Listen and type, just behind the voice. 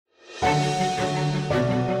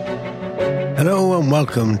Hello and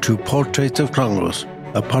welcome to Portraits of Clongowes,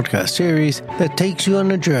 a podcast series that takes you on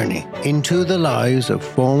a journey into the lives of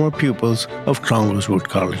former pupils of Clongowes Wood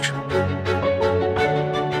College.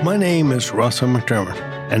 My name is Rossa McDermott,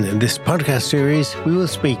 and in this podcast series we will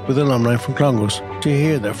speak with alumni from Clongowes to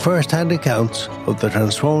hear their first-hand accounts of the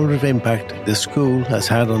transformative impact the school has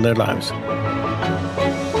had on their lives.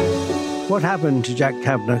 What happened to Jack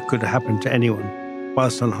Kavanagh could happen to anyone.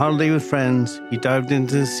 Whilst on holiday with friends, he dived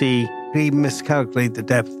into the sea. He miscalculated the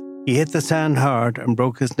depth. He hit the sand hard and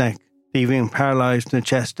broke his neck, leaving him paralysed from the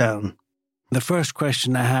chest down. The first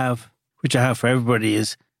question I have, which I have for everybody,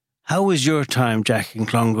 is how was your time, Jack, in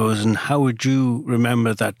Clongowes, and how would you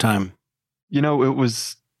remember that time? You know, it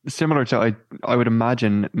was similar to, I would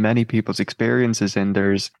imagine, many people's experiences in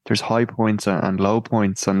there's high points and low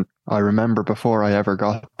points. And I remember before I ever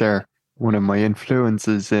got there, one of my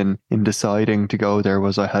influences in deciding to go there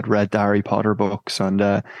was I had read the Harry Potter books, and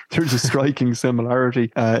there's a striking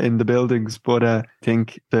similarity in the buildings. But I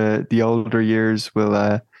think the older years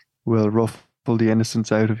will ruffle the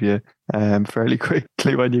innocence out of you fairly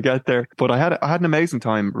quickly when you get there. But I had an amazing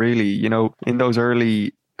time, really. You know, in those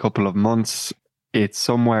early couple of months, it's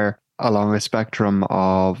somewhere along a spectrum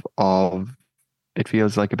of it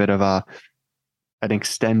feels like a bit of an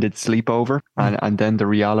extended sleepover, and then the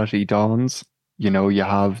reality dawns. You know, you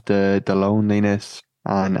have the loneliness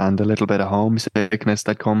and the little bit of homesickness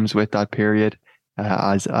that comes with that period,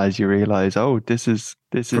 as you realize, oh, this is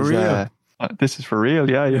for real.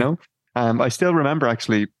 Yeah, you know. I still remember,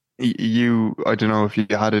 actually, I don't know if you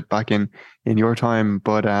had it back in your time,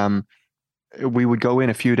 but we would go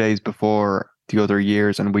in a few days before the other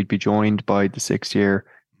years, and we'd be joined by the 6th year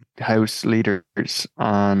house leaders,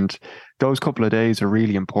 and those couple of days are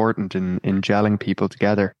really important in gelling people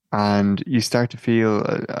together, and you start to feel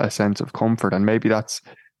a sense of comfort. And maybe that's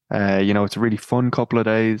it's a really fun couple of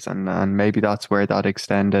days, and maybe that's where that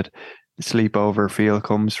extended sleepover feel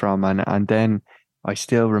comes from. And then I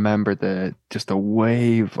still remember just a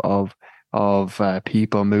wave of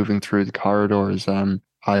people moving through the corridors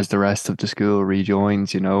as the rest of the school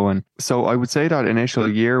rejoins, you know. And so I would say that initial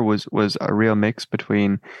year was a real mix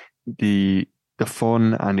between the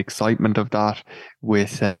fun and excitement of that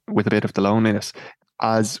with a bit of the loneliness.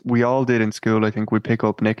 As we all did in school, I think we pick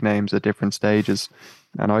up nicknames at different stages,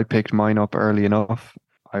 and I picked mine up early enough.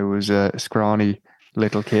 I was a scrawny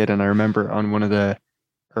little kid, and I remember on one of the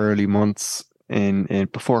early months in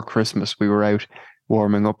before Christmas, we were out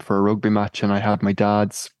warming up for a rugby match, and I had my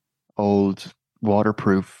dad's old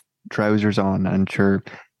waterproof trousers on, and sure,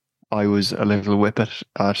 I was a little whippet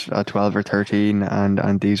at 12 or 13,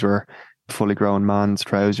 and these were fully grown man's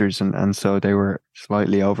trousers, and so they were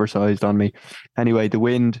slightly oversized on me. Anyway, the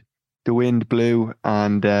wind blew,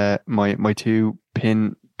 and my two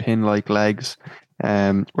pin like legs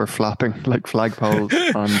were flapping like flagpoles,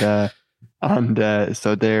 and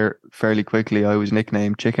so there fairly quickly I was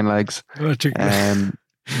nicknamed Chicken Legs.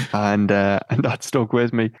 And that stuck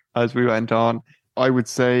with me as we went on. I would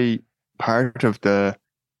say part of the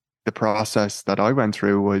process that I went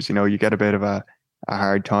through was, you know, you get a bit of a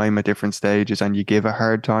hard time at different stages, and you give a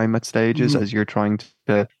hard time at stages as you're trying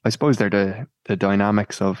to, I suppose they're the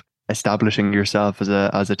dynamics of establishing yourself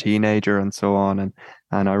as a teenager and so on. And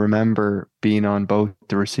I remember being on both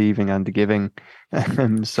the receiving and the giving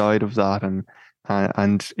side of that,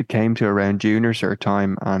 and it came to around junior cert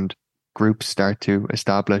time, and groups start to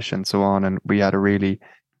establish and so on, and we had a really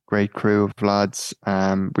great crew of lads. We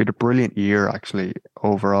had a brilliant year, actually,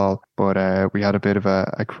 overall, but we had a bit of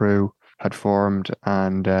a crew had formed,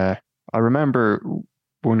 and I remember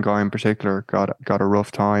one guy in particular got a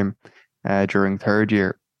rough time during 3rd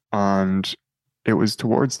year, and it was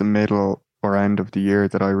towards the middle or end of the year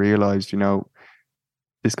that I realized, you know,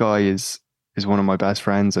 this guy is one of my best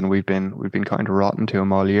friends, and we've been kind of rotten to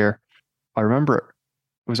him all year. I remember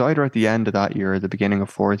it was either at the end of that year or the beginning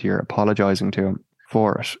of 4th year, apologizing to him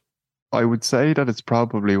for it. I would say that it's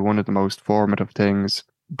probably one of the most formative things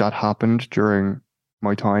that happened during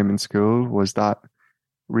my time in school, was that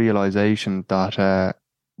realization that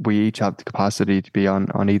we each have the capacity to be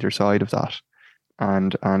on either side of that,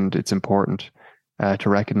 and it's important to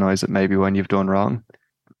recognize it maybe when you've done wrong.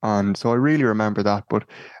 And so I really remember that. But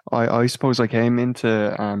I suppose I came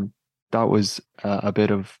into that was a bit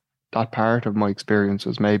of that part of my experience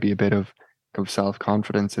was maybe a bit of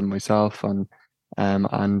self-confidence in myself,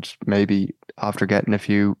 and maybe after getting a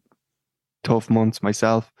few tough months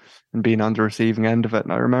myself and being on the receiving end of it.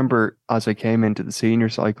 And I remember as I came into the senior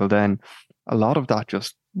cycle, then a lot of that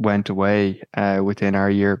just went away within our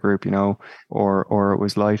year group, you know, or it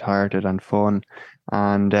was lighthearted and fun.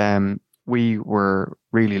 And we were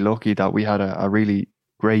really lucky that we had a really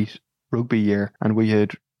great rugby year, and we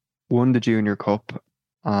had won the junior cup,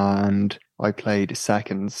 and I played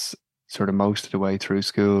seconds sort of most of the way through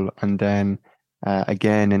school. And then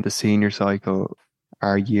again in the senior cycle,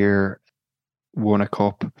 our year won a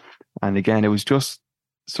cup. And again, it was just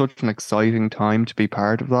such an exciting time to be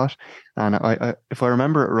part of that. And I if I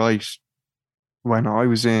remember it right, when I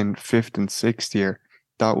was in fifth and sixth year,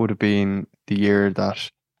 that would have been the year that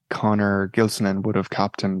Connor Gilsonen would have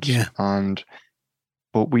captained. Yeah.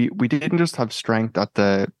 But we didn't just have strength at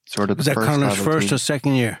the sort of the Was that first Connor's level first team. or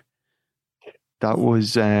second year? That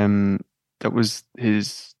was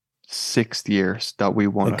his sixth year that we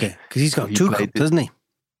won Okay, it. because he's So got he two played cups, doesn't he?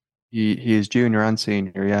 He is junior and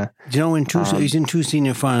senior, yeah. Do you know he's in two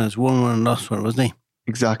senior finals, won one and lost one, wasn't he?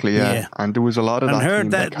 Exactly, yeah. Yeah. And there was a lot of that Unheard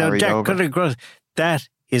team that. that Now, carried Jack, over. cut across. That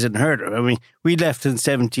is unheard of. I mean, we left in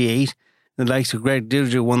 78. The likes of Greg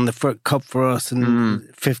Dilger won the cup for us, and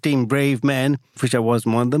 15 brave men, which I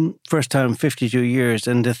wasn't one of them. First time in 52 years.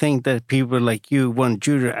 And to think that people like you won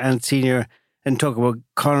junior and senior, and talk about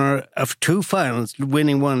Connor of two finals,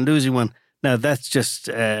 winning one, losing one. Now, that's just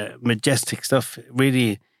majestic stuff,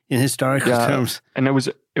 really, in historical terms. And it was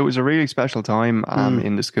a really special time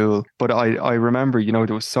in the school. But I remember,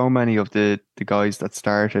 there was so many of the guys that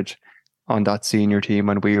started on that senior team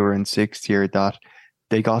when we were in sixth year that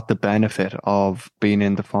they got the benefit of being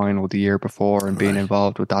in the final the year before and being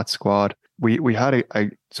involved with that squad. We had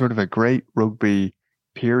a sort of a great rugby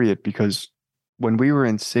period, because when we were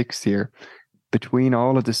in sixth year, between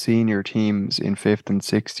all of the senior teams in fifth and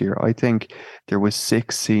sixth year, I think there was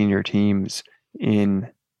 6 senior teams in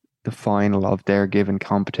the final of their given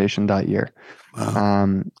competition that year.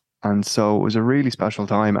 Wow. And so it was a really special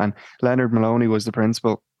time. And Leonard Maloney was the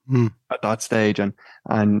principal at that stage, and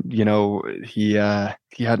he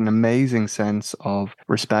had an amazing sense of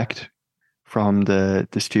respect from the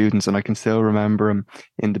students. And I can still remember him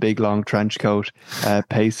in the big long trench coat,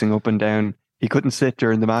 pacing up and down. He couldn't sit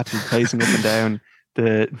during the match. He's pacing up and down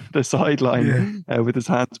the sideline with his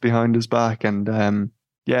hands behind his back. And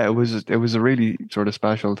it was a really sort of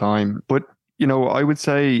special time. But I would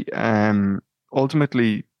say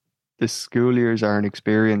ultimately the school years are an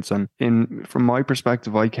experience, and from my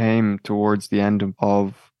perspective, I came towards the end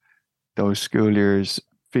of those school years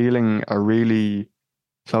feeling a really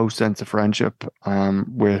close sense of friendship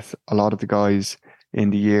with a lot of the guys in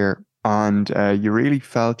the year, and you really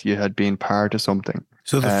felt you had been part of something.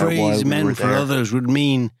 So the phrase "men for others" would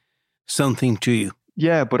mean something to you.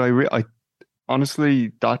 Yeah, but I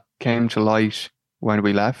honestly, that came to light when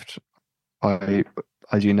we left. I,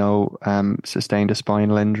 as you know, sustained a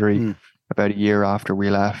spinal injury about a year after we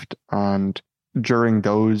left. And during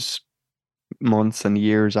those months and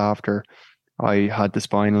years after I had the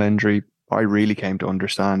spinal injury, I really came to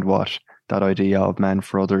understand what that idea of men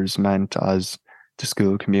for others meant, as the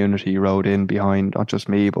school community rode in behind not just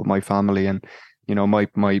me, but my family. And,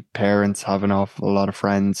 my parents have an awful lot of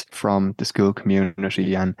friends from the school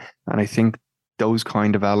community. And I think those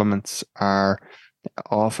kind of elements are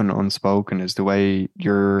often unspoken, is the way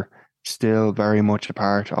you're still very much a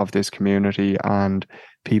part of this community and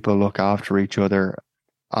people look after each other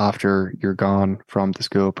after you're gone from the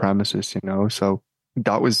school premises, So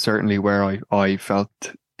that was certainly where I felt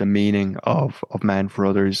the meaning of men for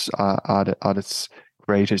others at its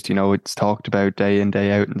greatest. It's talked about day in,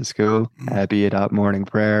 day out in the school, be it at morning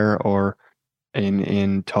prayer or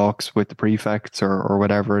in talks with the prefects or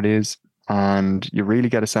whatever it is. And you really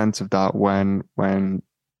get a sense of that when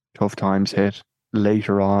tough times hit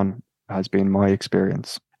later on, has been my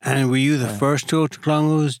experience. And were you the first to go to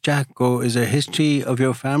Clongowes, Jack, or is there a history of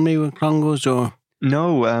your family with Clongowes, or?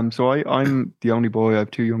 No, so I'm the only boy. I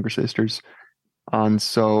have 2 younger sisters. And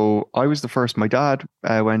so I was the first. My dad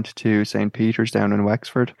went to St. Peter's down in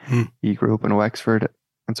Wexford. He grew up in Wexford.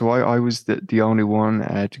 And so I was the only one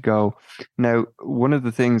to go. Now, one of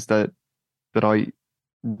the things that I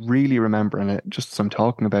really remember, and just as I'm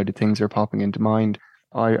talking about it, things are popping into mind.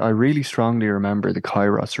 I really strongly remember the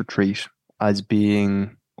Kairos retreat as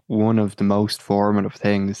being one of the most formative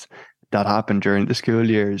things that happened during the school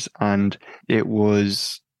years. And it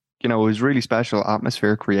was, it was really special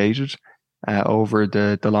atmosphere created over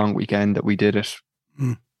the long weekend that we did it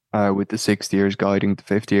with the 6th years guiding the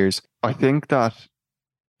 5th years. I think that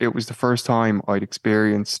it was the first time I'd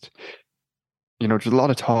experienced, there's a lot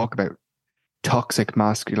of talk about toxic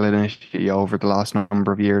masculinity over the last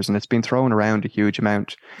number of years, and it's been thrown around a huge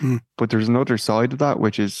amount. But there's another side of that,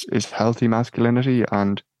 which is healthy masculinity,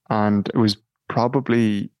 and it was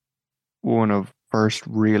probably one of first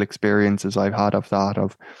real experiences I've had of that,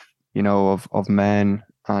 of men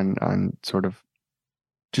and sort of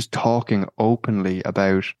just talking openly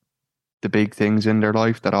about the big things in their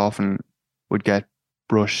life that often would get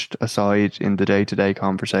brushed aside in the day-to-day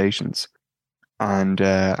conversations, and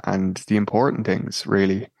the important things,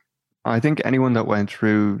 really. I think anyone that went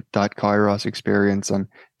through that Kairos experience and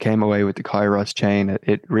came away with the Kairos chain,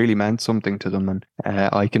 it really meant something to them. And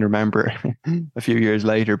I can remember a few years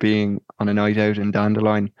later being on a night out in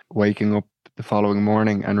Dandelion, waking up the following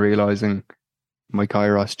morning and realizing my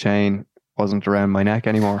Kairos chain wasn't around my neck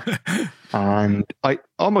anymore. And I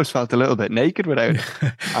almost felt a little bit naked without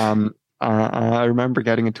it. I remember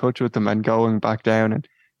getting in touch with them and going back down and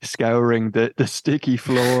scouring the sticky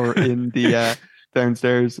floor in the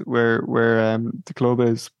downstairs where the club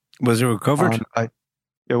is. Was it recovered?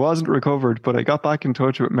 It wasn't recovered, but I got back in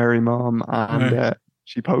touch with Mary Mom, and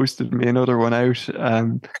she posted me another one out.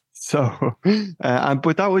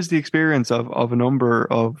 But that was the experience of a number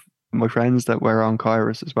of my friends that were on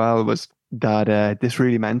Kairos as well, was that this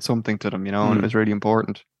really meant something to them, and it was really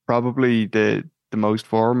important. Probably the most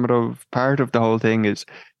formative part of the whole thing is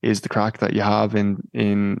the crack that you have in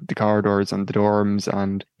the corridors and the dorms,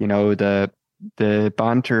 and the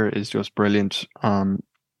banter is just brilliant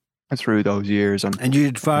through those years. And you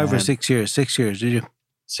did 5 or 6 years? 6 years, did you?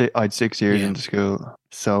 I had 6 years into school,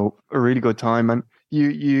 so a really good time. And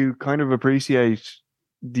you kind of appreciate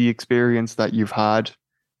the experience that you've had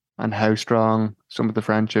and how strong some of the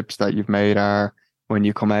friendships that you've made are when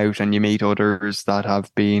you come out and you meet others that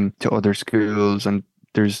have been to other schools. And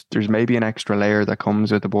there's maybe an extra layer that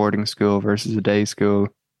comes with a boarding school versus a day school,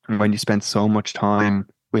 and when you spend so much time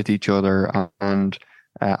with each other and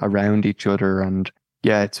around each other. And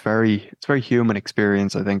yeah, it's very human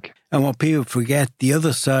experience, I think. And what people forget, the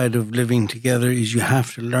other side of living together is you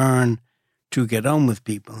have to learn to get on with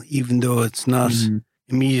people, even though it's not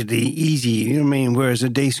immediately easy. You know what I mean? Whereas a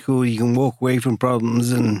day school, you can walk away from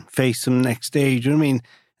problems and face them next day. You know what I mean?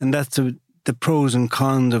 And that's the pros and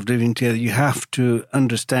cons of living together. You have to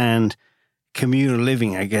understand communal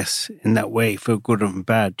living, I guess, in that way, for good or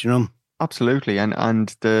bad, Absolutely.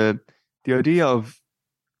 And the idea of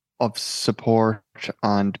support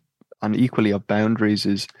and equally of boundaries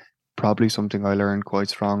is probably something I learned quite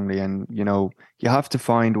strongly. And you have to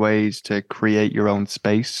find ways to create your own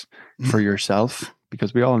space for yourself,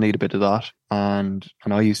 because we all need a bit of that. And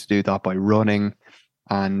I used to do that by running,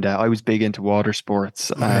 and I was big into water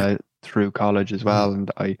sports through college as well.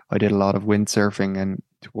 And I did a lot of windsurfing and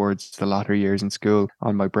towards the latter years in school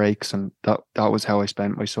on my breaks, and that was how I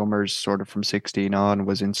spent my summers sort of from 16 on,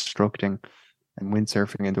 was instructing and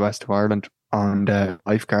windsurfing in the west of Ireland, and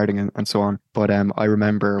lifeguarding and so on. But I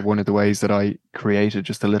remember one of the ways that I created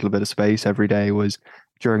just a little bit of space every day was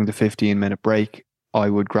during the 15-minute break, I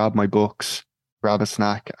would grab my books, grab a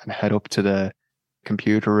snack, and head up to the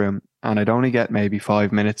computer room, and I'd only get maybe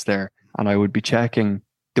 5 minutes there, and I would be checking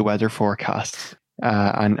the weather forecast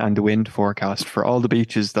and the wind forecast for all the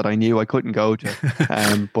beaches that I knew I couldn't go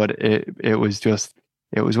to. But it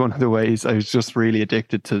was one of the ways I was just really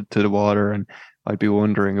addicted to the water, and I'd be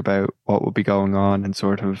wondering about what would be going on and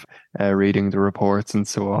sort of reading the reports and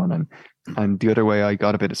so on. And the other way I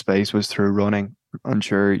got a bit of space was through running. I'm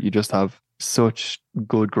sure you just have such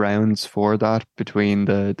good grounds for that between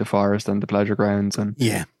the forest and the pleasure grounds and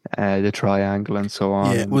the triangle and so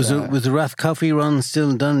on. Yeah. Was the Rath Coffee run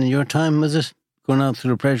still done in your time, was it? Going out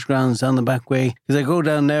through the pleasure grounds down the back way? Because I go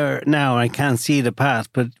down there now and I can't see the path,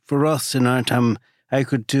 but for us in our time, I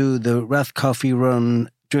could do the Rath Coffee run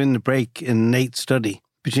during the break in Nate's study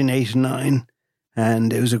between 8 and 9,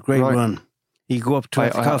 and it was a great run. You go up to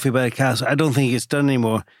Rath Coffee by the castle. I don't think it's done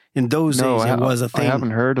anymore. In those days, it was a thing. I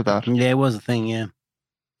haven't heard of that. Yeah, it was a thing, yeah.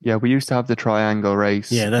 Yeah, we used to have the triangle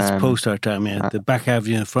race. Yeah, that's post our time, yeah. The back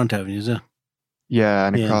avenue and the front avenue, is it? Yeah,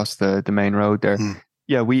 and across the main road there.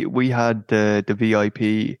 Yeah, we had the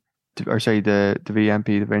VIP, the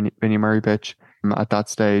VMP, the Vinnie Murray pitch at that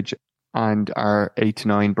stage, and our 8 to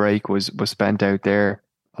 9 break was spent out there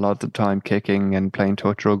a lot of the time, kicking and playing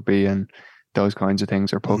touch rugby and those kinds of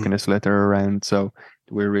things, or poking a slither around. So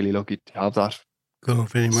we're really lucky to have that. Go,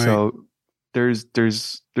 Vinnie Murray. So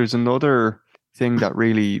there's another thing that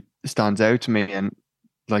really stands out to me, and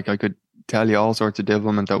like I could tell you all sorts of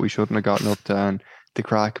devilment that we shouldn't have gotten up to and the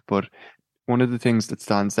crack, but one of the things that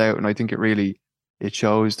stands out, and I think it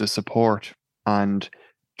shows the support and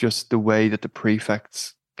just the way that the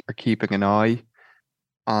prefects are keeping an eye.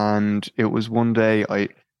 And it was one day,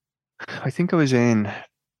 I think I was in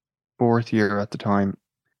 4th year at the time,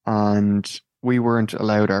 and we weren't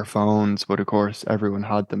allowed our phones, but of course everyone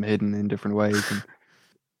had them hidden in different ways. And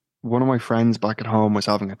one of my friends back at home was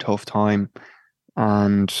having a tough time,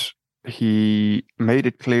 and he made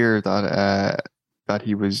it clear that that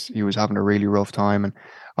he was having a really rough time. And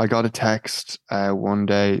I got a text one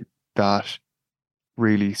day that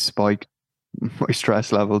really spiked my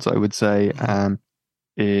stress levels, I would say.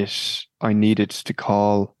 I needed to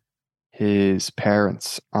call his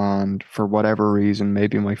parents, and for whatever reason,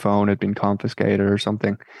 maybe my phone had been confiscated or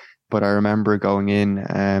something. But I remember going in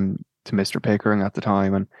to Mr. Pickering at the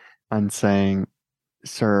time and saying,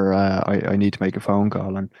 "Sir, I need to make a phone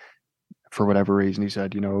call." And for whatever reason, he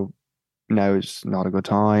said, now is not a good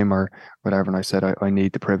time or whatever. And I said, I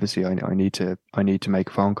need the privacy. I need to make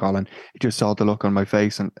a phone call. And he just saw the look on my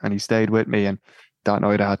face, and he stayed with me. And that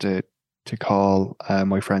night I had to call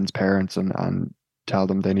my friend's parents and tell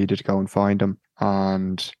them they needed to go and find him.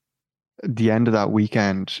 And at the end of that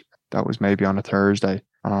weekend, that was maybe on a Thursday,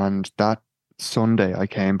 and that Sunday I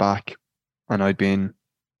came back, and I'd been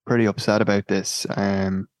pretty upset about this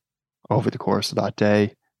over the course of that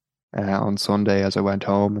day. On Sunday, as I went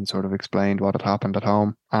home and sort of explained what had happened at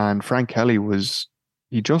home. And Frank Kelly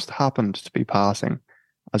he just happened to be passing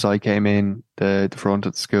as I came in the front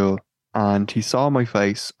of the school, and he saw my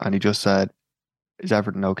face and he just said, "Is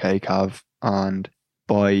everything okay, Cav?" And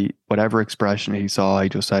by whatever expression he saw, he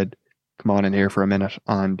just said, "Come on in here for a minute."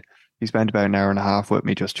 And he spent about an hour and a half with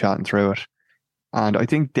me just chatting through it. And I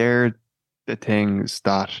think they're the things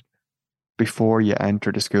that before you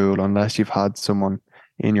enter the school, unless you've had someone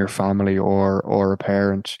in your family or a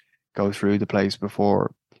parent go through the place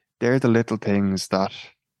before, they're the little things that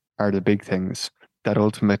are the big things that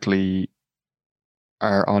ultimately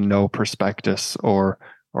are on no prospectus or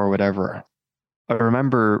whatever. I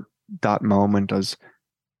remember that moment as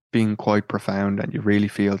being quite profound, and you really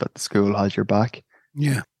feel that the school has your back.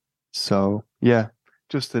 Yeah. So yeah,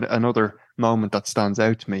 just another moment that stands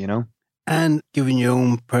out to me, And given your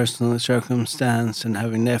own personal circumstance and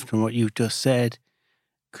having left from what you've just said,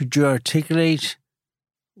 could you articulate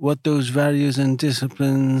what those values and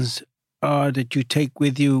disciplines are that you take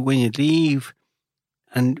with you when you leave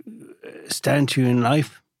and stand to you in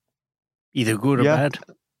life, either good or bad?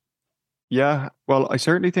 Yeah, well, I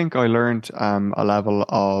certainly think I learned a level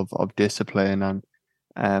of discipline,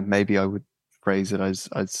 and maybe I would phrase it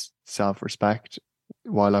as self-respect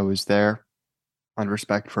while I was there, and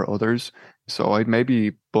respect for others. So I'd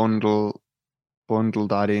maybe bundle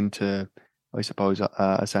that into, I suppose,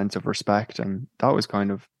 a sense of respect. And that was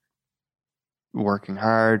kind of working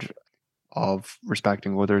hard, of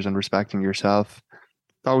respecting others and respecting yourself.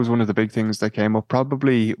 That was one of the big things that came up.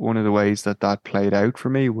 Probably one of the ways that played out for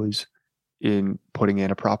me was in putting in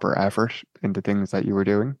a proper effort into things that you were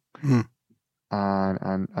doing.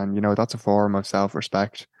 And that's a form of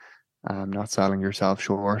self-respect, not selling yourself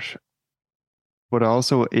short. But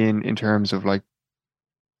also in terms of, like,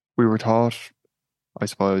 we were taught, I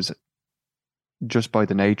suppose, just by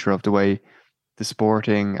the nature of the way the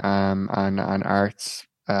sporting and arts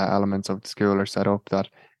elements of the school are set up, that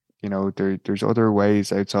there's other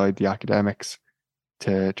ways outside the academics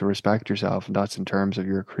to respect yourself, and that's in terms of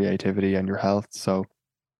your creativity and your health. So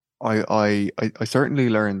I certainly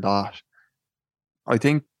learned that. I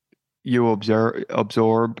think you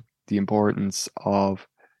absorb the importance of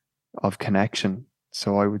connection.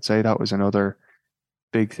 So I would say that was another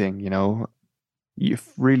big thing. You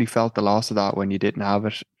really felt the loss of that when you didn't have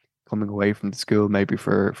it, coming away from the school maybe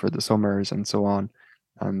for the summers and so on,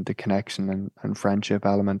 and the connection and friendship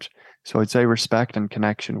element. So I'd say respect and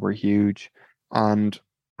connection were huge. And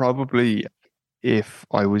probably, if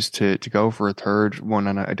I was to go for a third one,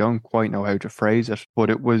 and I don't quite know how to phrase it, but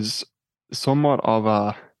it was somewhat of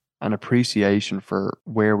an appreciation for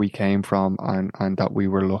where we came from, and that we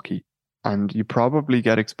were lucky. And you probably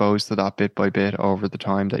get exposed to that bit by bit over the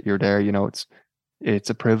time that you're there. It's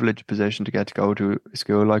a privileged position to get to go to a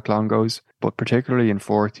school like Clongowes, but particularly in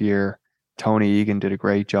fourth year, Tony Egan did a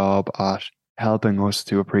great job at helping us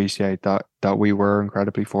to appreciate that we were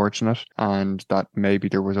incredibly fortunate, and that maybe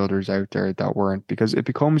there was others out there that weren't, because it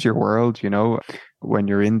becomes your world, when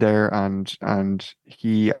you're in there. And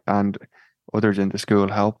he and others in the school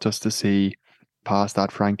helped us to see past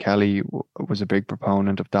that. Frank Kelly was a big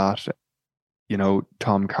proponent of that.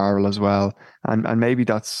 Tom Carroll as well. And maybe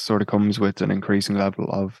that sort of comes with an increasing level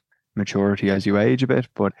of maturity as you age a bit,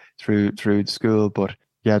 but through the school. But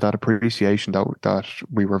yeah, that appreciation that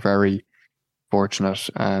we were very fortunate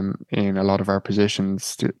in a lot of our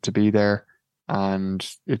positions to be there. And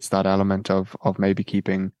it's that element of maybe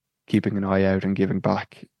keeping an eye out and giving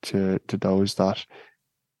back to those that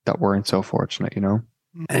weren't so fortunate, And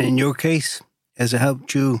in your case, has it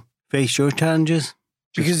helped you face your challenges?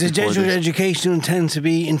 Because the Jesuit education tends to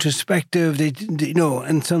be introspective,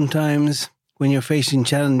 and sometimes when you're facing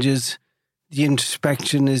challenges, the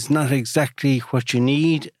introspection is not exactly what you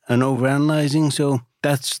need and overanalyzing. So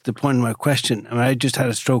that's the point of my question. I mean, I just had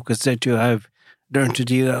a stroke. I said to you, I've learned to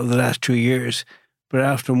do that over the last 2 years. But I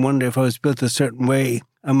often wonder if I was built a certain way,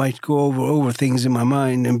 I might go over things in my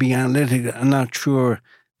mind and be analytical. I'm not sure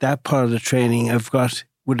that part of the training I've got,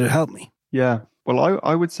 would it help me? Yeah. Well,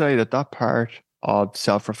 I would say that part of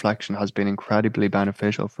self-reflection has been incredibly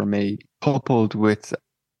beneficial for me, coupled with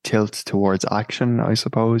tilts towards action, I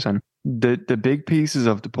suppose. And the big pieces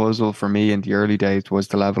of the puzzle for me in the early days was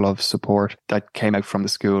the level of support that came out from the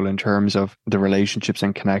school in terms of the relationships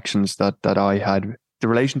and connections that I had. The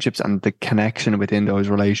relationships and the connection within those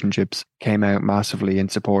relationships came out massively in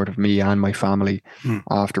support of me and my family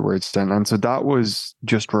afterwards. And so that was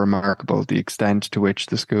just remarkable, the extent to which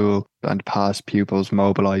the school and past pupils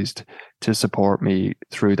mobilized to support me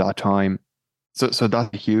through that time. So that's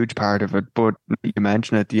a huge part of it. But you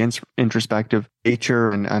mentioned it, the introspective nature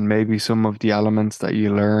and maybe some of the elements that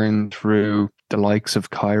you learn through the likes of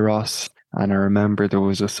Kairos. And I remember there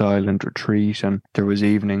was a silent retreat and there was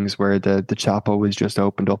evenings where the chapel was just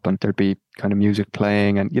opened up and there'd be kind of music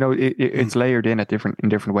playing. And, it's layered in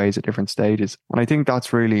different ways at different stages. And I think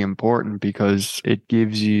that's really important because it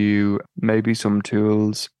gives you maybe some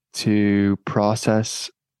tools to process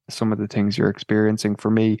some of the things you're experiencing.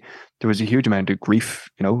 For me, there was a huge amount of grief,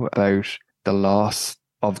 about the loss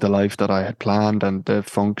of the life that I had planned and the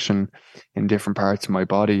function in different parts of my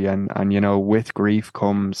body. And with grief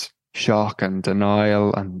comes shock and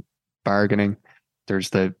denial and bargaining. There's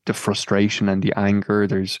the frustration and the anger.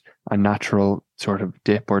 There's a natural sort of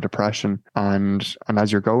dip or depression. And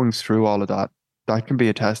as you're going through all of that can be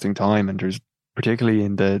a testing time. And there's particularly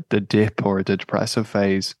in the dip or the depressive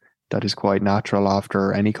phase that is quite natural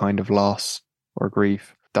after any kind of loss or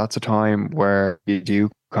grief. That's a time where you do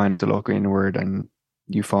kind of look inward and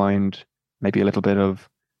you find maybe a little bit of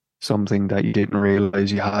something that you didn't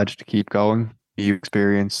realize you had to keep going. You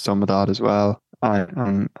experience some of that as well.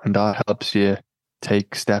 And that helps you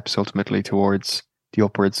take steps ultimately towards the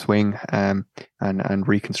upward swing and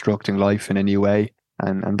reconstructing life in a new way.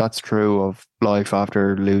 And that's true of life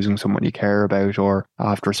after losing someone you care about or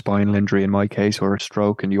after a spinal injury in my case or a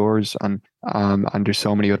stroke in yours. And there's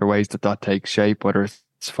so many other ways that takes shape, whether it's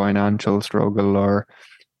financial struggle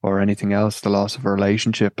or anything else, the loss of a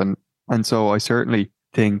relationship. And so I certainly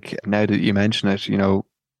think now that you mention it,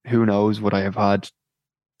 who knows, would I have had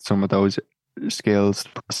some of those skills to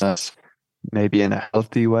process maybe in a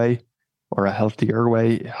healthy way or a healthier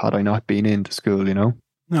way had I not been into school,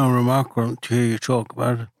 No, remarkable to hear you talk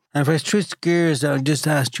about it. And if I switch gears, I'll just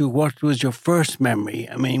ask you, what was your first memory?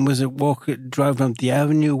 I mean, was it driving up the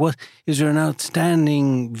avenue? Is there an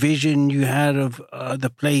outstanding vision you had of the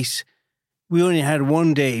place? We only had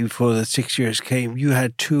one day before the 6 years came. You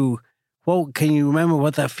had two. Can you remember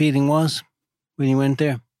what that feeling was when you went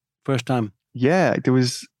there first time? Yeah, there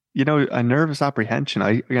was, a nervous apprehension.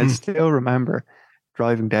 I still remember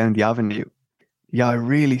driving down the avenue. Yeah, I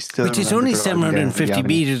really still Which is only 750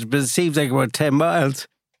 meters, but it seems like about 10 miles.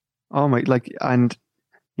 Oh my, and,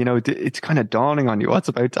 it's kind of dawning on you what's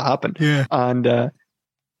about to happen. Yeah. And,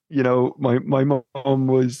 my mom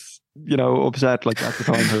was, upset, at the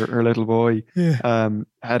time, her little boy,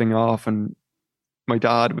 heading off, and my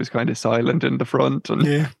dad was kind of silent in the front.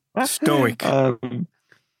 And stoic.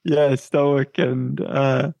 Stoic. And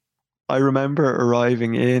I remember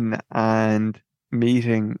arriving in and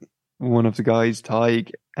meeting one of the guys,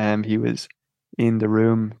 Tig. He was in the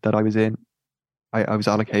room that I was in. I was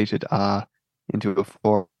allocated into a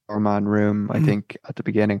four-man room, I think, at the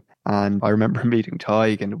beginning. And I remember meeting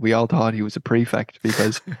Tig, and we all thought he was a prefect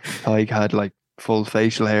because Tig had full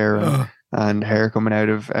facial hair and hair coming out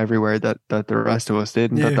of everywhere that the rest of us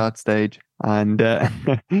didn't at that stage. And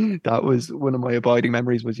that was one of my abiding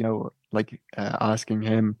memories was, asking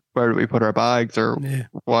him, where do we put our bags or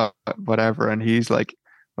whatever. And he's like,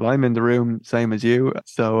 well, I'm in the room, same as you.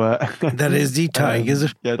 So that is the Tig, is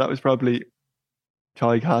it? Yeah, that was probably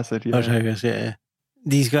Tig Hassett. Yeah. Oh, Tig, yeah.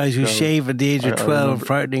 These guys who shave at the age of 12 are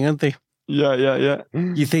frightening, aren't they? Yeah.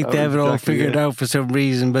 You think they have it all figured out for some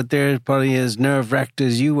reason, but they're probably as nerve-wracked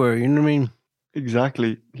as you were, you know what I mean?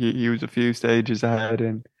 Exactly. He was a few stages ahead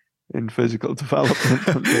in physical development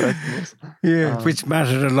than the rest of us. Yeah, which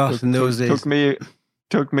mattered a lot in those days.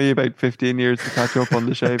 Took me about 15 years to catch up on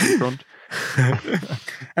the shaving front.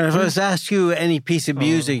 And if I was to ask you any piece of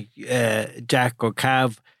music, Jack or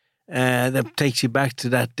Cav, that takes you back to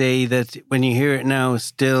that day that when you hear it now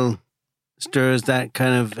still stirs that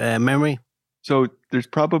kind of memory? So there's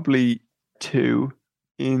probably two.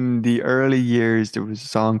 In the early years, there was a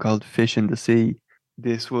song called Fish in the Sea.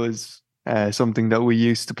 This was something that we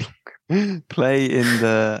used to play in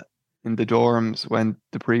the in the dorms when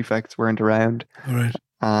the prefects weren't around. All right.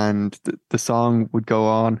 And the song would go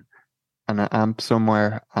on and an amp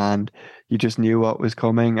somewhere, and you just knew what was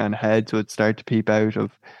coming, and heads would start to peep out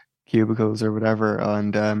of cubicles or whatever.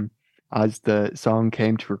 And as the song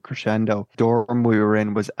came to a crescendo, the dorm we were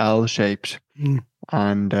in was L-shaped.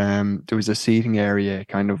 And there was a seating area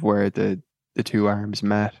kind of where the two arms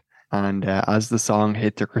met. And as the song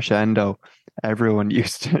hit the crescendo, everyone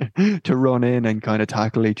used to run in and kind of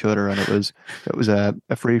tackle each other, and it was a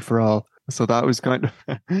free for all. So that was kind of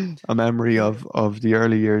a memory of the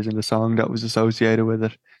early years and the song that was associated with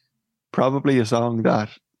it. Probably a song that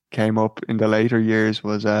came up in the later years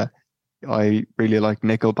was I really liked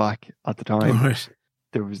Nickelback at the time. Right.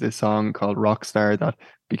 There was this song called Rockstar that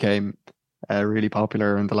became really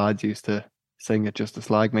popular, and the lads used to sing it just to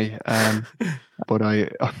slag me. But I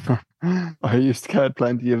I used to get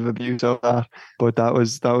plenty of abuse of that. But that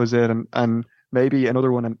was it. And maybe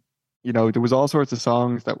another one, and there was all sorts of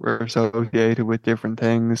songs that were associated with different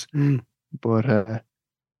things. But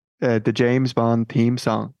the James Bond theme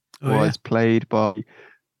song was played by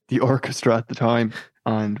the orchestra at the time,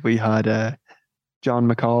 and we had John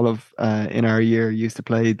McAuliffe in our year used to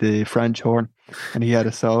play the French horn, and he had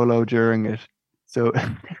a solo during it. So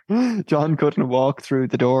John couldn't walk through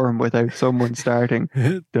the dorm without someone starting,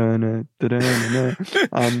 and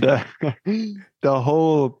the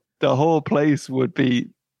whole place would be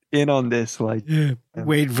in on this, like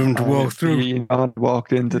wait for him to walk through. John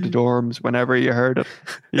walked into the dorms whenever you heard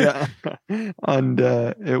it, and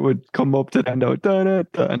it would come up to the end, and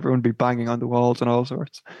everyone would be banging on the walls and all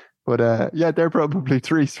sorts. But they're probably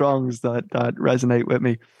three songs that resonate with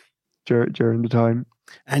me during the time.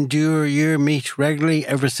 And do you meet regularly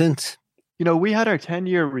ever since? We had our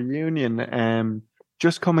 10-year reunion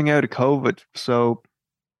just coming out of COVID. So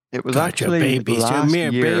it was actually last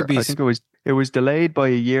year. I think it was delayed by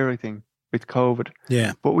a year, I think, with COVID.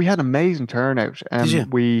 Yeah. But we had amazing turnout. Did you?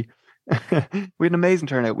 We had an amazing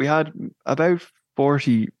turnout. We had about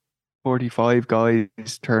 40, 45 guys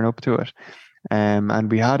turn up to it.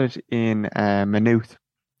 And we had it in Maynooth.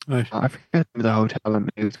 Right. I forget the hotel in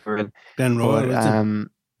Maynooth we're in. Glen Royal,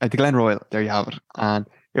 at the Glen Royal, there you have it. And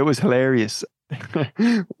it was hilarious.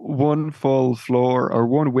 One full floor or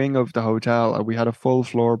one wing of the hotel, we had a full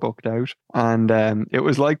floor booked out. And it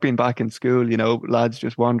was like being back in school, lads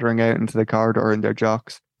just wandering out into the corridor in their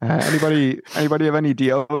jocks. Anybody have any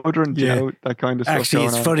deodorant, that kind of stuff? Actually,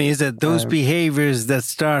 it's funny, is it? Those behaviours that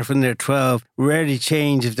start when they're 12 rarely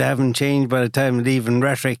change if they haven't changed by the time they leave in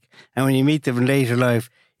rhetoric. And when you meet them in later life,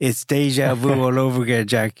 it's deja vu all over again,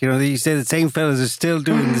 Jack. You say the same fellas are still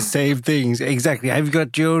doing the same things. Exactly. Have you got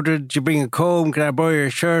deodorant? Did you bring a comb? Can I borrow your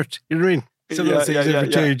shirt? You know what I mean? Some of those things never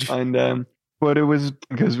change. And, but it was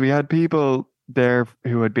because we had people there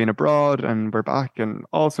who had been abroad and were back, and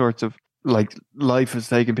all sorts of, like, life has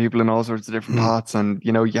taken people in all sorts of different paths. And,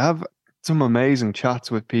 you have some amazing chats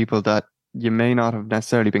with people that you may not have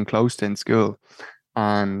necessarily been close to in school.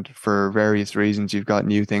 And for various reasons, you've got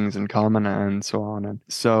new things in common and so on. And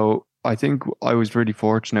so I think I was really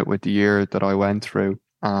fortunate with the year that I went through.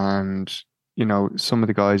 And, some of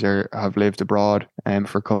the guys have lived abroad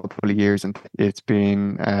for a couple of years. And it's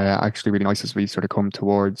been actually really nice as we sort of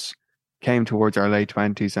came towards our late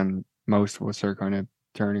 20s, and most of us are kind of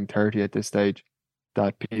turning 30 at this stage,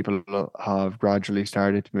 that people have gradually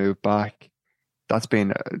started to move back. That's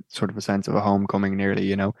been sort of a sense of a homecoming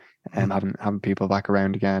nearly, and having people back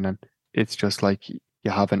around again. And it's just like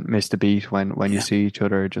you haven't missed a beat when you see each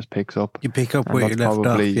other. It just picks up. You pick up where you left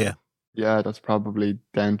off, Yeah, that's probably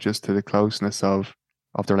down just to the closeness of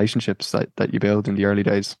the relationships that you build in the early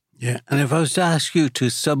days. Yeah, and if I was to ask you to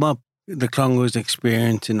sum up the Clongowes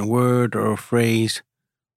experience in a word or a phrase,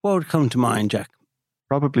 what would come to mind, Jack?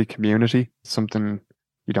 Probably community. Something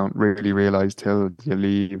you don't really realise till you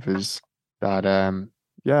leave is that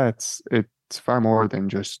it's far more than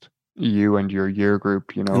just you and your year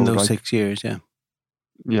group, in those 6 years.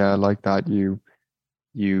 Like that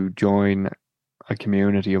you join a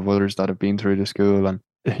community of others that have been through the school, and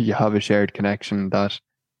you have a shared connection that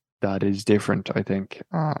is different, I think,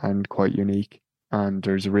 and quite unique, and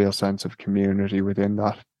there's a real sense of community within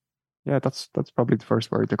that. That's probably the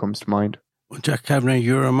first word that comes to mind. Well, Jack Kavanagh,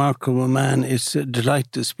 you're a remarkable man. It's a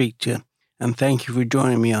delight to speak to you, and thank you for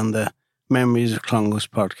joining me on the Memories of Clongowes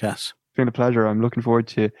podcast. It's been a pleasure. I'm looking forward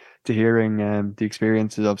to hearing the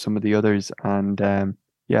experiences of some of the others, and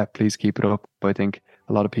please keep it up. I think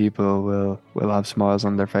a lot of people will have smiles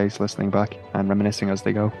on their face listening back and reminiscing as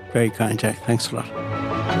they go. Very kind, Jack. Thanks a lot.